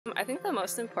I think the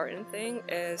most important thing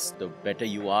is the better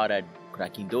you are at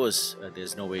cracking those,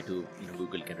 there's no way to,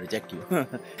 Google can reject you.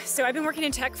 So I've been working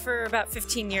in tech for about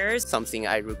 15 years. Something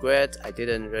I regret I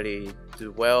didn't really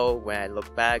do well when I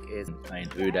look back is I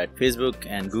interviewed at Facebook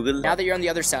and Google. Now that you're on the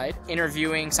other side,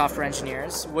 interviewing software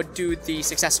engineers, what do the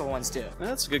successful ones do?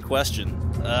 That's a good question.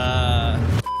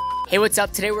 Hey, what's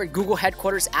up? Today we're at Google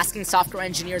headquarters asking software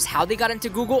engineers how they got into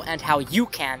Google and how you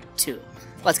can too.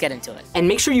 Let's get into it. And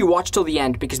make sure you watch till the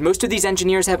end because most of these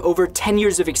engineers have over 10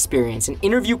 years of experience and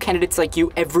interview candidates like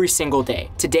you every single day.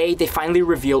 Today, they finally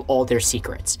reveal all their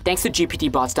secrets. Thanks to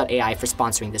GPTBots.ai for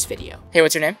sponsoring this video. Hey,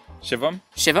 what's your name? Shivam.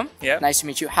 Shivam? Yeah. Nice to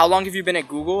meet you. How long have you been at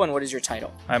Google and what is your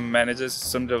title? I'm Manager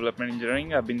System Development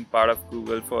Engineering. I've been part of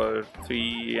Google for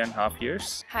 3.5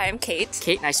 years. Hi, I'm Kate.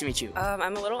 Kate, nice to meet you.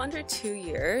 I'm a little under 2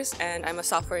 years and I'm a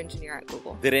software engineer at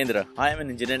Google. Dhirendra. I am an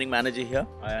engineering manager here.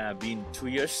 I have been 2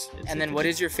 years. And then what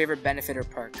is your favorite benefit or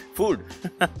perk? Food.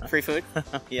 Free food?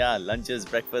 Yeah, lunches,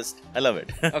 breakfast. I love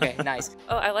it. Okay, nice.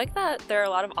 Oh, I like that there are a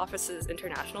lot of offices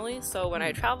internationally. So when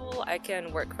I travel, I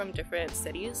can work from different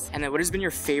cities. And then what has been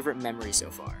your favorite memory so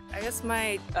far? I guess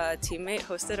my teammate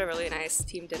hosted a really nice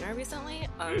team dinner recently.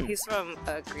 He's from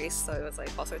Greece, so it was like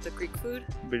all sorts of Greek food.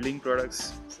 Building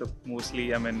products, so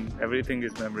mostly, everything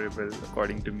is memorable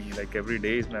according to me. Like every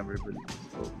day is memorable.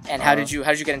 So, and how did you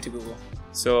get into Google?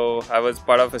 So I was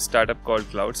part of a startup called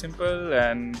CloudSimple,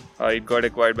 and it got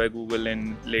acquired by Google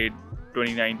in late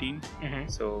 2019.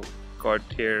 So got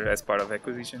here as part of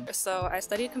acquisition. So I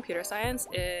studied computer science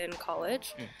in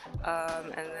college,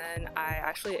 and then I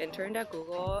actually interned at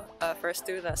Google first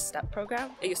through the STEP program.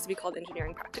 It used to be called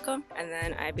Engineering Practicum, and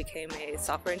then I became a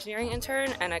software engineering intern,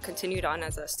 and I continued on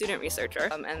as a student researcher.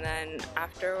 And then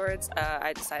afterwards,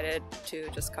 I decided to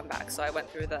just come back. So I went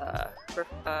through the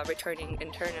returning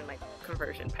intern and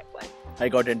conversion pipeline. I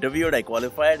got interviewed, I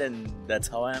qualified, and that's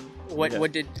how I am.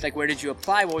 Where did you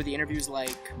apply? What were the interviews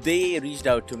like? They reached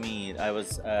out to me. I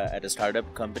was at a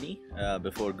startup company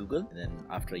before Google. And then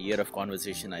after a year of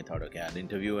conversation, I thought, okay, I'll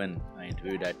interview, and I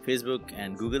interviewed at Facebook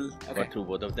and Google. I got through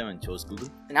both of them and chose Google.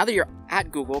 Now that you're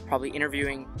at Google, probably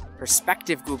interviewing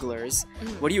prospective Googlers,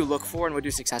 what do you look for and what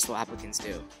do successful applicants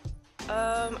do?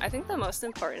 I think the most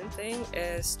important thing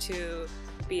is to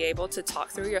be able to talk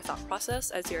through your thought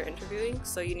process as you're interviewing.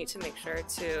 So you need to make sure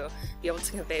to be able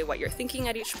to convey what you're thinking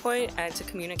at each point and to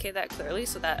communicate that clearly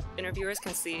so that interviewers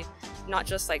can see not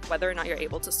just whether or not you're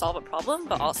able to solve a problem,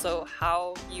 but also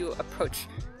how you approach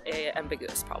an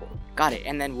ambiguous problem. Got it.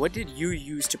 And then what did you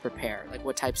use to prepare?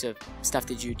 What types of stuff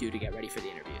did you do to get ready for the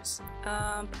interviews?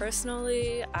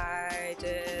 Personally, I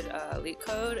did leak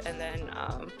code and then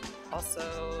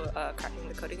also cracking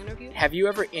the coding interview. Have you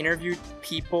ever interviewed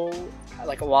people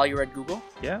while you were at Google?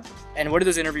 Yeah. And what do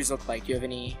those interviews look like? Do you have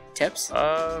any tips?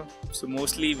 So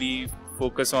mostly we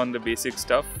focus on the basic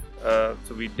stuff.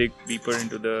 So we dig deeper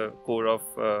into the core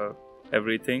of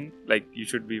everything. You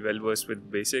should be well versed with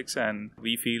basics, and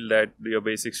we feel that your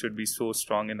basics should be so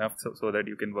strong enough so that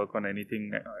you can work on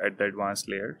anything at the advanced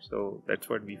layer. So that's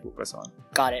what we focus on.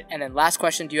 Got it. And then last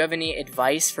question, do you have any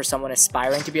advice for someone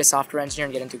aspiring to be a software engineer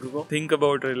and get into Google? Think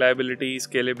about reliability,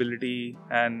 scalability,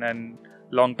 and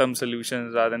long-term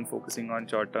solutions rather than focusing on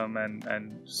short-term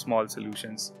and small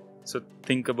solutions. So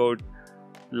think about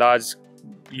large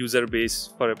user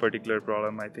base for a particular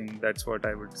problem. I think that's what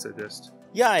I would suggest.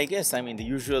 Yeah, I guess, the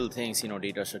usual things,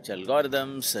 data structure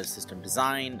algorithms, system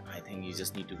design. I think you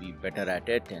just need to be better at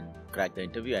it and crack the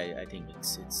interview. I think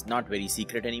it's not very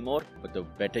secret anymore, but the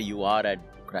better you are at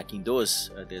cracking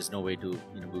those, there's no way to,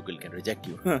 Google can reject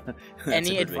you.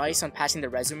 Any advice on passing the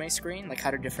resume screen? How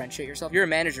to differentiate yourself? You're a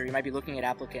manager, you might be looking at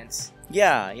applicants.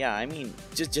 Yeah,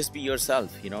 just be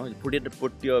yourself,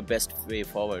 put your best way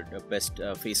forward, best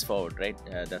face forward, right?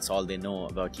 That's all they know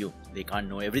about you. They can't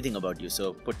know everything about you,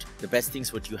 so put the best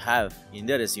things what you have in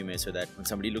their resume so that when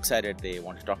somebody looks at it, they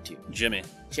want to talk to you. Jimmy,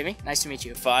 nice to meet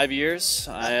you. 5 years.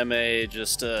 I am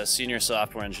just a senior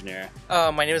software engineer.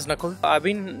 My name is Nakul. I've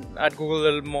been at Google a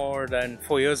little more than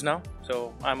 4 years now.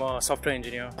 So I'm a software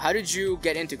engineer. How did you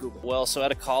get into Google? Well, so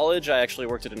out of college, I actually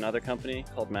worked at another company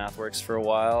called MathWorks for a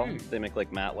while. They make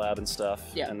MATLAB and stuff.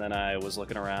 Yeah. And then I was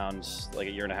looking around a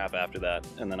year and a half after that.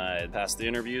 And then I passed the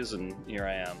interviews and here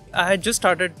I am. I had just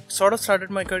started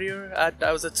my career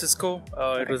I was at Cisco.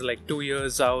 It was 2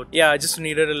 years out. Yeah, I just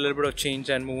needed a little bit of change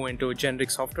and move into generic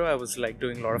software. I was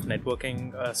doing a lot of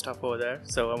networking stuff over there.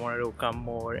 So I wanted to come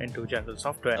more into general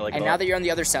software. And now that you're on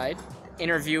the other side,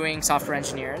 interviewing software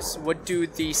engineers, what do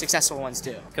the successful ones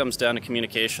do? It comes down to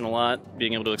communication a lot,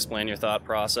 being able to explain your thought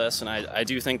process, and I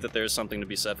do think that there's something to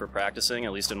be said for practicing.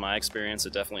 At least in my experience,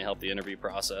 it definitely helped the interview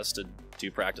process to do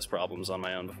practice problems on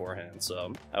my own beforehand.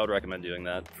 So I would recommend doing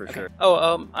that for sure.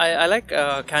 I like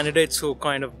candidates who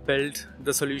kind of build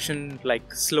the solution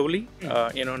like slowly,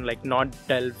 like not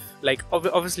delve, like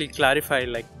obviously clarify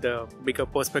like the bigger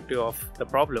perspective of the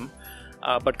problem.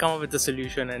 But come up with a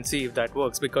solution and see if that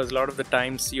works, because a lot of the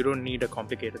times you don't need a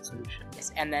complicated solution.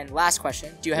 Yes. And then last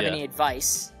question, do you have any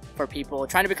advice for people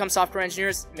trying to become software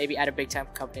engineers, maybe at a big time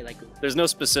company like Google? There's no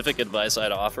specific advice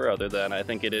I'd offer other than I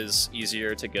think it is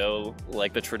easier to go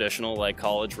like the traditional like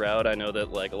college route. I know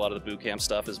that like a lot of the bootcamp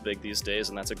stuff is big these days,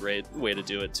 and that's a great way to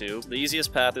do it too. The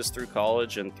easiest path is through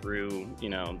college and through,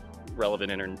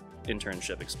 relevant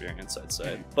internship experience, I'd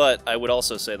say. But I would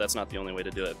also say that's not the only way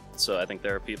to do it. So I think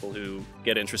there are people who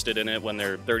get interested in it when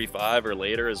they're 35 or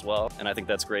later as well, and I think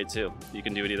that's great too. You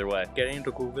can do it either way. Getting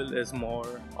into Google is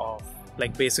more of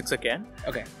like basics again.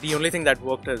 Okay. The only thing that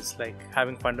worked is like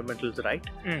having fundamentals right.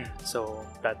 So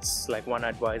that's like one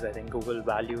advice. I think Google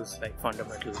values like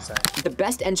fundamentals. The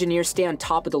best engineers stay on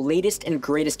top of the latest and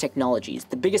greatest technologies,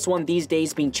 the biggest one these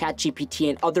days being ChatGPT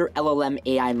and other LLM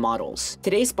AI models.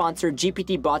 Today's sponsor,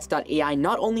 GPTBots.ai,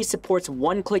 not only supports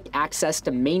one-click access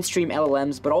to mainstream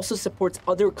LLMs, but also supports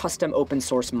other custom open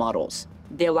source models.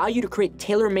 They allow you to create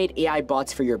tailor-made AI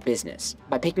bots for your business.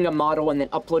 By picking a model and then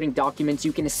uploading documents,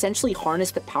 you can essentially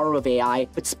harness the power of AI,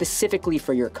 but specifically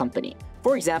for your company.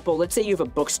 For example, let's say you have a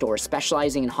bookstore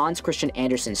specializing in Hans Christian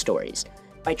Andersen stories.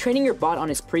 By training your bot on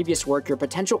his previous work, your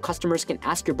potential customers can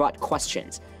ask your bot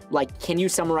questions, like, can you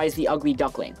summarize The Ugly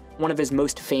Duckling, one of his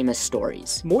most famous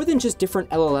stories? More than just different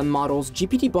LLM models,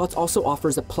 GPTBots also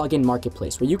offers a plugin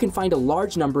marketplace where you can find a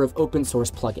large number of open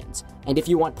source plugins. And if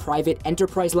you want private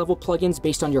enterprise level plugins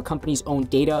based on your company's own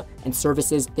data and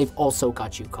services, they've also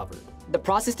got you covered. The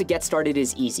process to get started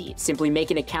is easy. Simply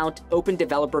make an account, open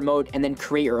developer mode, and then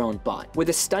create your own bot. With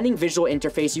a stunning visual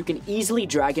interface, you can easily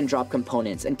drag and drop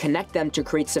components and connect them to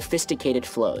create sophisticated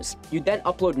flows. You then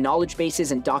upload knowledge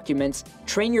bases and documents,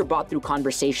 train your bot through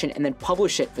conversation, and then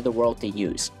publish it for the world to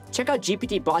use. Check out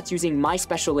GPTBots using my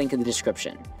special link in the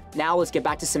description. Now let's get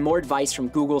back to some more advice from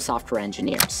Google software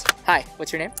engineers. Hi,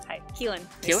 what's your name? Hi, Keelan.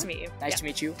 Nice to meet you. Nice to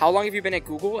meet you. How long have you been at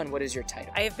Google and what is your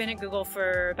title? I have been at Google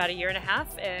for about a year and a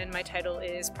half, and my title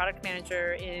is Product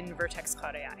Manager in Vertex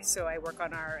Cloud AI. So I work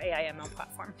on our AI ML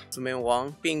platform. Namanh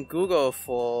Wang, been Google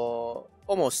for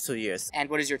almost 2 years. And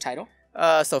what is your title?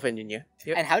 Software engineer.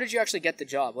 Yep. And how did you actually get the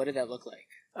job? What did that look like?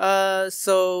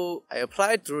 So I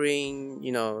applied during,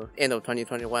 end of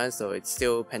 2021, so it's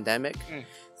still pandemic.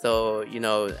 So,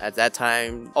 at that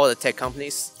time, all the tech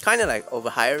companies kind of like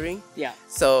overhiring. Yeah.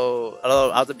 So a lot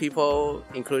of other people,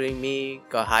 including me,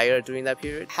 got hired during that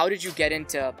period. How did you get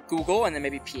into Google and then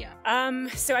maybe PM?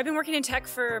 So I've been working in tech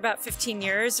for about 15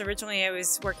 years. Originally, I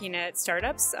was working at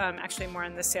startups, actually more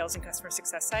on the sales and customer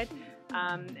success side.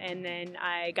 And then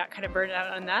I got kind of burned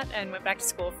out on that and went back to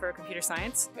school for computer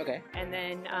science. Okay. And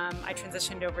then I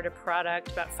transitioned over to product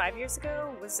about 5 years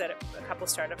ago, was at a couple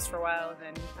startups for a while,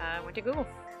 and then went to Google.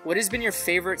 What has been your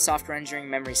favorite software engineering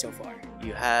memory so far?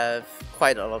 You have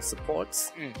quite a lot of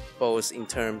supports, both in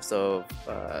terms of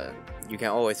you can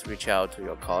always reach out to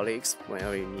your colleagues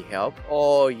whenever you need help,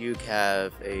 or you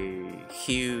have a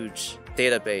huge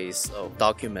database of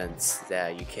documents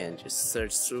that you can just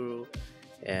search through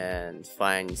and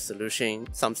find solution.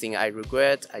 Something I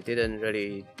regret I didn't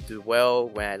really do well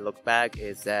when I look back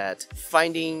is that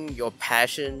finding your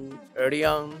passion early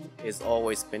on is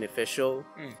always beneficial.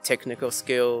 Technical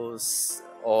skills,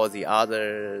 all the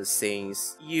other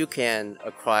things, you can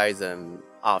acquire them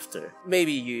after.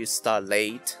 Maybe you start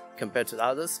late compared to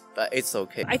others, but it's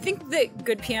okay. I think that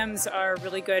good PMs are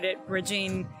really good at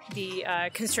bridging the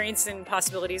constraints and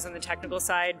possibilities on the technical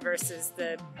side versus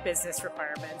the business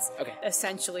requirements. Okay.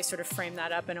 Essentially sort of frame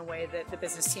that up in a way that the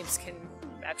business teams can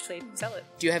actually sell it.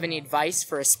 Do you have any advice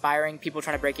for aspiring people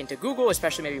trying to break into Google,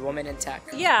 especially maybe women in tech?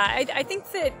 Yeah, I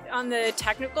think that on the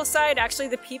technical side, actually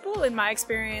the people in my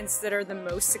experience that are the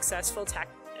most successful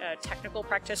technical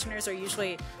practitioners are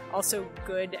usually also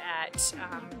good at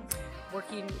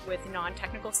working with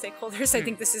non-technical stakeholders. I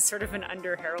think this is sort of an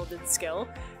under-heralded skill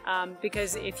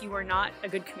because if you are not a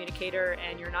good communicator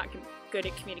and you're not good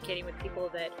at communicating with people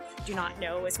that do not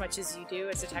know as much as you do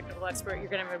as a technical expert, you're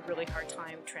going to have a really hard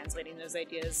time translating those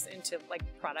ideas into like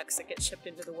products that get shipped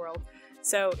into the world.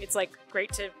 So it's like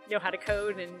great to know how to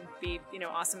code and be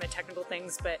awesome at technical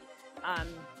things, but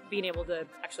being able to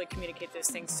actually communicate those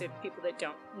things to people that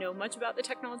don't know much about the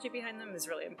technology behind them is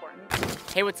really important.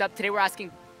 Hey, what's up? Today we're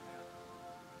asking